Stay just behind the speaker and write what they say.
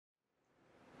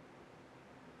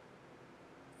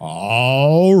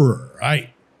All right.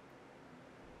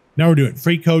 Now we're doing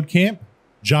freeCodeCamp,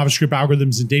 JavaScript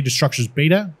algorithms and data structures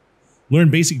beta. Learn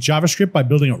basic JavaScript by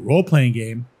building a role-playing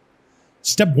game.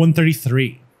 Step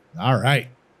 133. All right.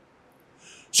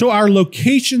 So our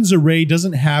locations array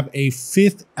doesn't have a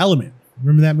fifth element.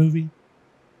 Remember that movie?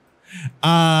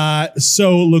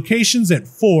 So locations at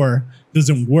 4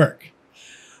 doesn't work.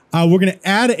 We're going to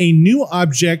add a new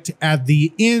object at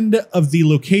the end of the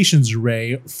locations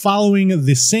array following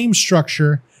the same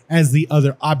structure as the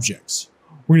other objects.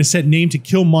 We're going to set name to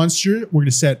kill monster. We're going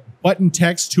to set button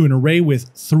text to an array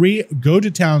with 3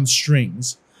 goTown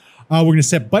strings. We're going to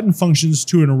set button functions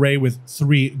to an array with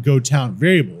 3 goTown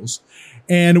variables.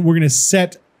 And we're going to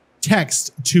set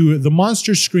text to the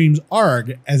monster screams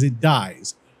arg as it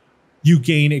dies. You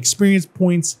gain experience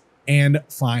points and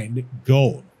find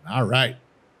gold. All right.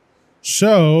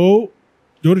 So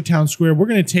goTown square, we're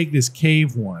going to take this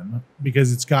cave one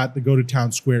because it's got the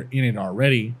goTown square in it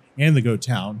already and the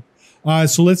goTown.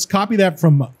 So let's copy that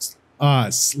from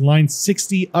line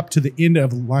 60 up to the end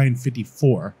of line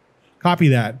 54. Copy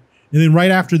that. And then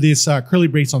right after this curly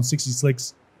brace on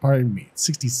 66, pardon me,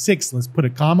 66, let's put a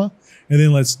comma. And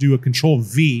then let's do a control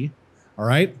V. All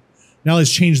right. Now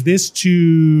let's change this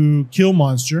to kill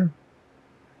monster.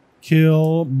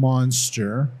 Kill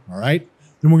monster. All right.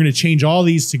 Then we're going to change all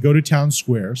these to goTown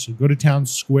square. So goTown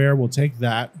square, we'll take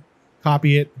that,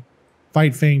 copy it,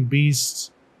 fight fang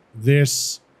beast,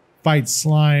 this, fight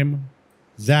slime,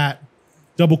 that,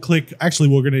 double click. Actually,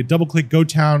 we're going to double click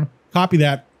goTown, copy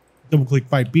that, double click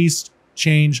fight beast,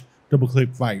 change, double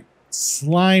click fight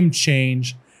slime,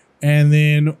 change. And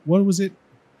then what was it?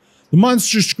 The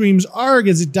monster screams arg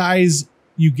as it dies.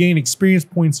 You gain experience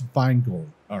points and find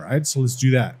gold. All right, so let's do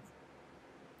that.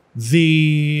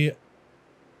 The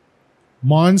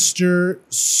monster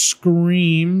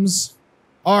screams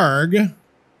arg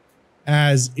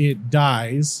as it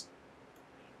dies.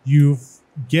 You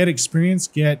get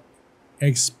experience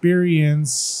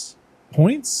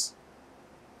points.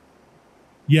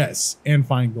 Yes, and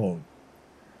find gold.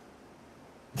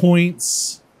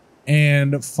 Points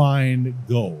and find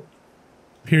gold.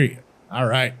 Period. All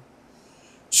right.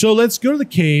 So let's go to the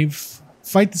cave,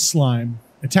 fight the slime,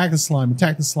 attack the slime,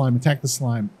 attack the slime, attack the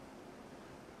slime.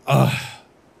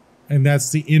 And that's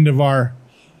the end of our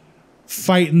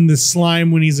fighting the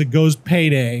slime when he's a ghost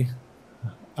payday.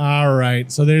 All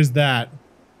right, so there's that.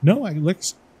 No,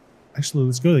 let's go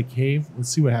to the cave. Let's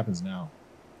see what happens now.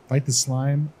 Fight the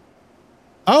slime.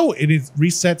 Oh, it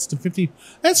resets to 50.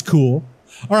 That's cool.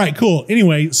 All right, cool.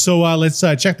 Anyway, so let's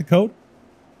check the code.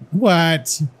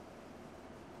 What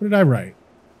did I write?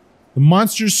 The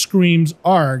monster screams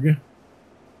arg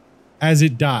as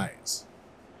it dies.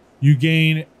 You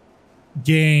gain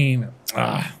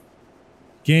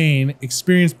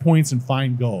experience points and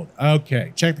find gold.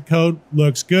 Okay, check the code,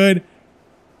 looks good,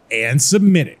 and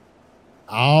submit it.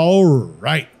 All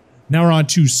right, now we're on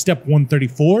to step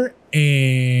 134,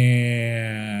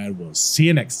 and we'll see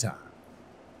you next time.